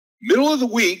Middle of the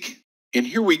week, and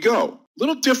here we go.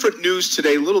 Little different news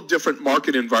today, little different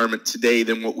market environment today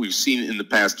than what we've seen in the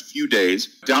past few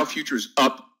days. Dow futures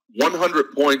up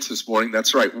 100 points this morning.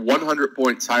 That's right, 100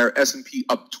 points higher. S&P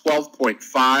up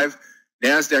 12.5.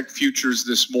 NASDAQ futures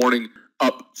this morning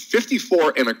up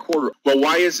 54 and a quarter. Well,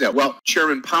 why is that? Well,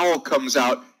 Chairman Powell comes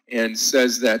out and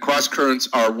says that cross currents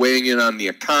are weighing in on the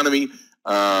economy,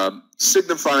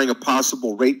 signifying a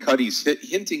possible rate cut. He's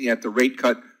hinting at the rate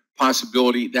cut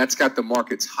possibility. That's got the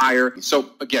markets higher.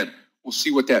 So again, we'll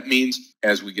see what that means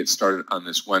as we get started on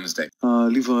this Wednesday.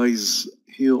 Levi is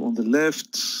here on the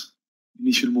left.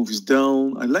 Initial move is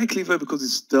down. I like Levi because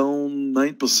it's down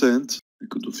 9%. I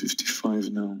could do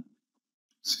 55 now.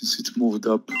 Since it moved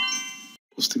up,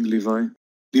 posting Levi.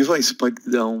 Levi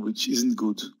spiked down, which isn't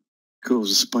good.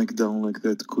 Because a spike down like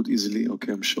that could easily,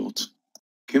 okay, I'm short.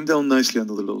 Came down nicely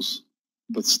under the lows,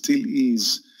 but still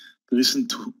is. The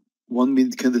recent 1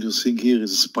 minute candle you're seeing here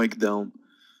is a spike down.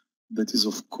 That is,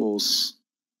 of course,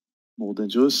 more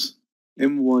dangerous.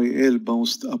 MYL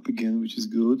bounced up again, which is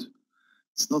good.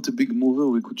 It's not a big mover.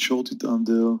 We could short it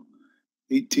under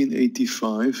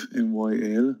 1885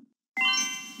 MYL.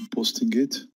 I'm posting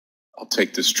it. I'll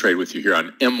take this trade with you here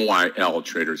on MYL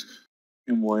traders.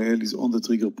 MYL is on the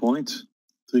trigger point.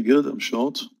 Triggered, I'm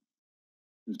short.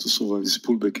 We have to survive this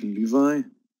pullback in Levi.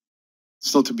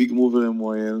 It's not a big mover,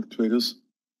 MYL traders.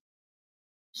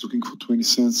 It's looking for 20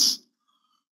 cents.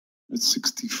 At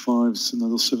 65, it's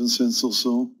another 7 cents or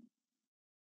so.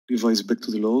 Levi is back to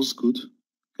the lows, good.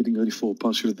 Getting ready for a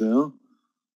partial there.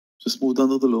 Just moved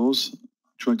under the lows.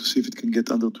 Trying to see if it can get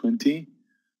under 20. I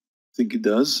think it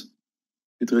does.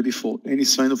 Get ready for any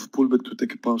sign of a pullback to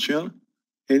take a partial.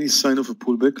 Any sign of a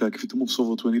pullback, like if it moves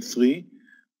over 23,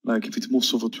 like if it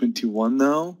moves over 21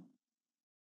 now.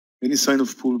 Any sign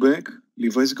of pullback,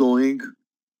 Levi's going.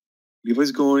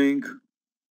 Levi's going.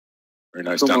 Very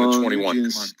nice, down to 21.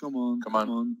 Yes, come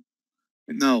on.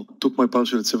 And now, took my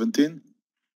partial at 17.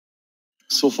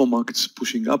 So far, market's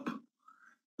pushing up.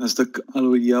 Nasdaq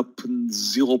already up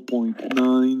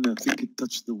 0.9. I think it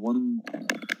touched the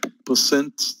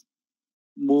 1%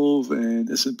 move, and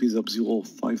S&P is up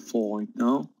 0.54 right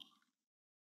now.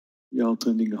 We are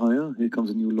trending higher. Here comes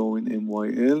a new low in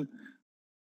MYL.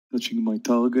 Touching my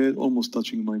target, almost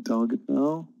touching my target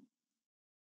now.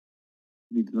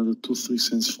 Need another 2-3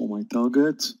 cents for my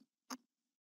target.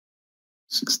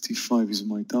 65 is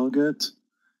my target.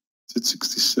 It's at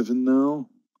 67 now.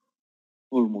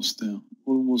 Almost there.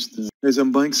 Almost there. Guys,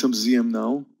 I'm buying some ZM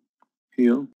now.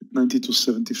 Here, at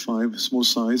 92.75, small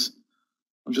size.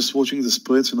 I'm just watching the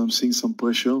spreads and I'm seeing some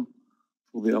pressure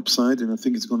for the upside, and I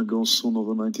think it's going to go soon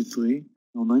over 93.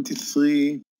 Now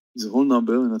 93 is a whole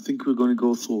number, and I think we're going to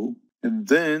go through. And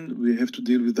then we have to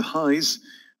deal with the highs,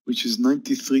 which is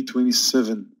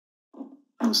 93.27.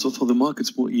 So for the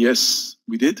markets, yes,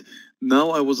 we did.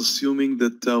 Now I was assuming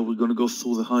that we're going to go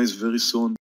through the highs very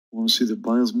soon. I want to see the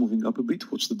buyers moving up a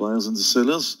bit. Watch the buyers and the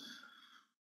sellers.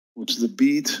 Watch the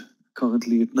bid,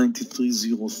 currently at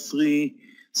 93.03.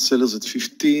 Sellers at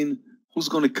 15. Who's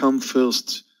going to come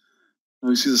first? Now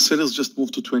you see the sellers just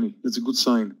moved to 20. That's a good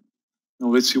sign. Now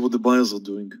let's see what the buyers are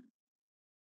doing.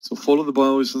 So follow the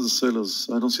buyers and the sellers.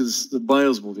 I don't see the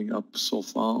buyers moving up so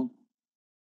far.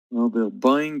 Well, they're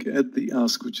buying at the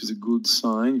ask, which is a good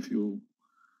sign. If you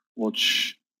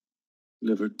watch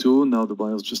level 2, now the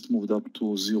buyers just moved up to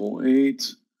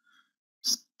 0.8.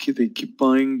 They keep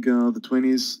buying the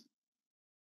 20s.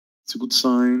 It's a good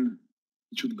sign.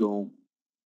 It should go.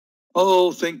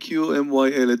 Oh, thank you,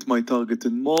 MYL at my target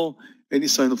and more. Any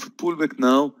sign of a pullback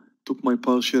now? Took my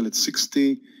partial at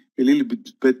 60. A little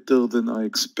bit better than I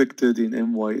expected in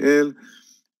MYL.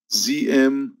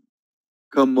 ZM,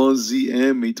 come on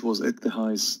ZM, it was at the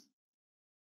highs.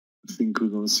 I think we're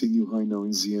going to see new high now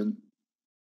in ZM.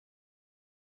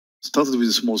 Started with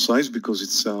a small size because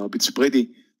it's a bit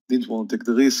spready. Didn't want to take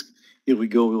the risk. Here we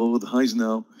go, we're over the highs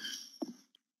now.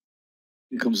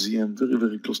 Here comes ZM, very,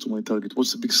 very close to my target.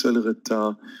 What's the big seller at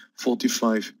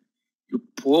 45? You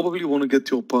probably want to get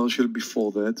your partial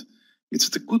before that. It's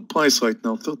at a good price right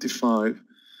now, 35.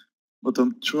 But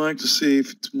I'm trying to see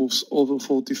if it moves over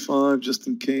 45 just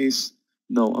in case.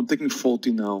 No, I'm taking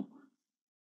 40 now.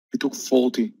 I took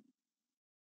 40.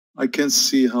 I can't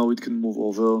see how it can move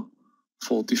over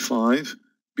 45.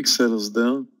 Big sellers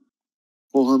there.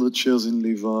 400 shares in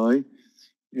Levi.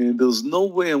 And there's no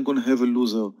way I'm going to have a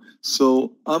loser.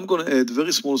 So I'm going to add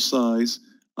very small size,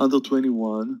 under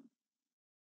 21.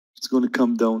 It's going to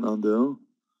come down under.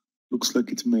 Looks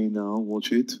like it may now.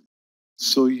 Watch it.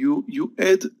 So you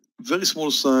add very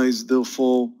small size.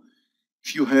 Therefore,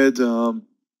 if you had a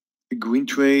green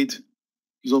trade,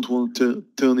 you don't want to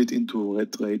turn it into a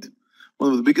red trade. One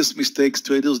of the biggest mistakes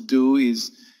traders do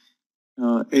is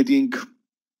adding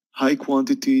high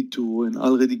quantity to an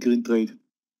already green trade.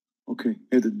 Okay,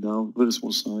 added now, very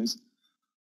small size.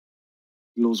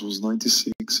 Lows was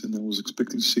 96, and I was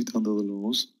expecting to see it under the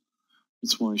lows.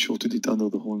 That's why I shorted it under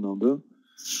the whole number.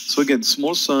 So again,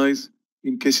 small size.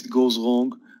 In case it goes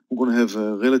wrong, I'm going to have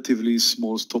a relatively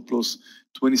small stop loss,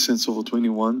 20 cents over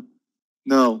 21.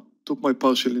 Now, took my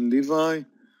partial in Levi.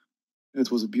 That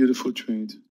was a beautiful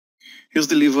trade. Here's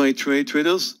the Levi trade,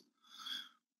 traders.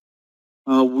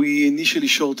 We initially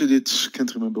shorted it,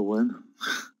 can't remember when.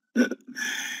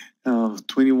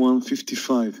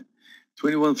 21.55.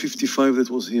 21.55,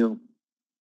 that was here.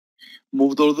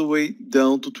 Moved all the way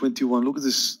down to 21. Look at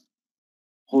this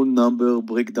whole number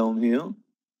breakdown here.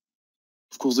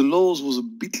 Of course, the lows was a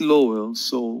bit lower,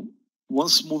 so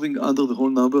once moving under the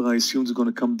whole number, I assumed it's going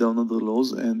to come down under the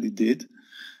lows, and it did.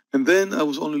 And then I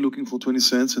was only looking for 20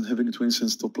 cents and having a 20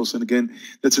 cent stop loss. And again,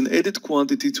 that's an added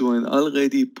quantity to an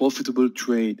already profitable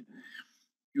trade.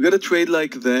 You got a trade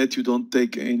like that, you don't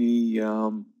take any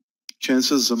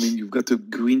chances. I mean, you've got a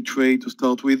green trade to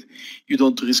start with. You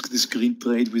don't risk this green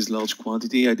trade with large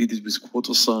quantity. I did it with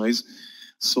quarter size.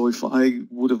 So if I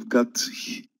would have got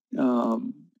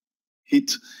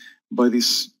hit by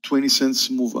this 20 cents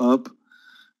move up,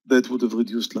 that would have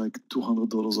reduced like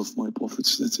 $200 of my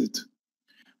profits. That's it.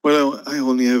 Well, I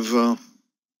only have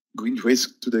green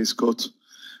trades today, Scott.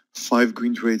 5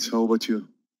 green trades. How about you?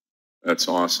 That's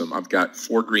awesome. I've got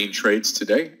 4 green trades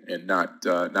today and not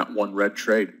 1 red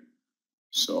trade.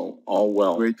 So all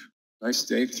well. Great. Nice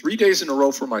day. 3 days in a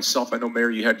row for myself. I know, Meir,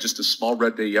 you had just a small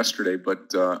red day yesterday,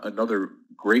 but another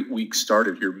great week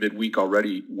started here midweek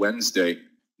already, Wednesday.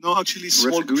 No, actually,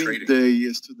 small green trading day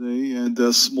yesterday and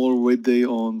a small red day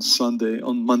on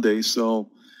Monday. So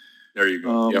there you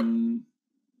go. Yep.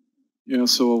 Yeah,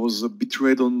 so I was a bit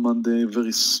red on Monday,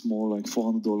 very small, like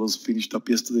 $400. Finished up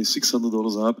yesterday,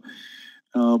 $600 up.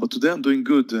 But today I'm doing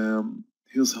good.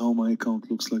 Here's how my account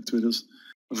looks like, traders.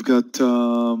 I've got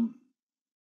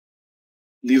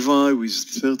Levi with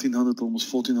 $1,300,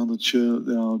 almost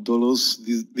 $1,400 dollars.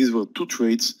 These were 2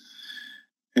 trades.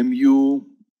 MU,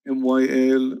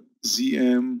 MYL,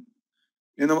 ZM,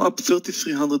 and I'm up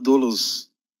 $3,300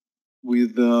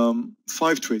 with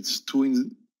 5 trades, 2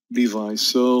 in Levi.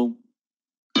 So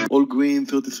all green,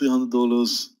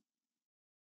 $3,300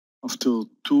 after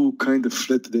 2 kind of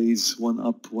flat days, 1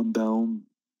 up, 1 down,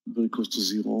 very close to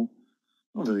 0.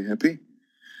 I'm very happy.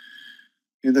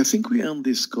 And I think we earned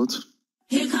this, Scott.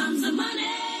 Here comes the money.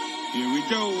 Here we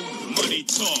go. Money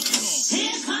talk.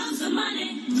 Here comes the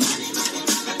money. Money, money.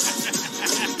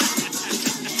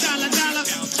 Dollar, dollar.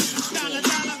 Dollar,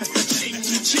 dollar.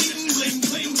 Cheating, bling,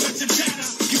 bling, what's the chatter?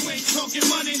 You ain't talking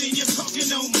money, then you're talking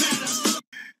no matter.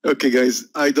 Okay, guys,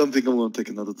 I don't think I'm going to take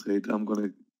another trade. I'm going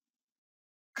to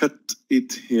cut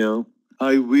it here.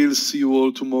 I will see you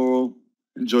all tomorrow.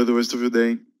 Enjoy the rest of your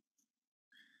day.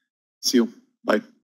 See you. Bye.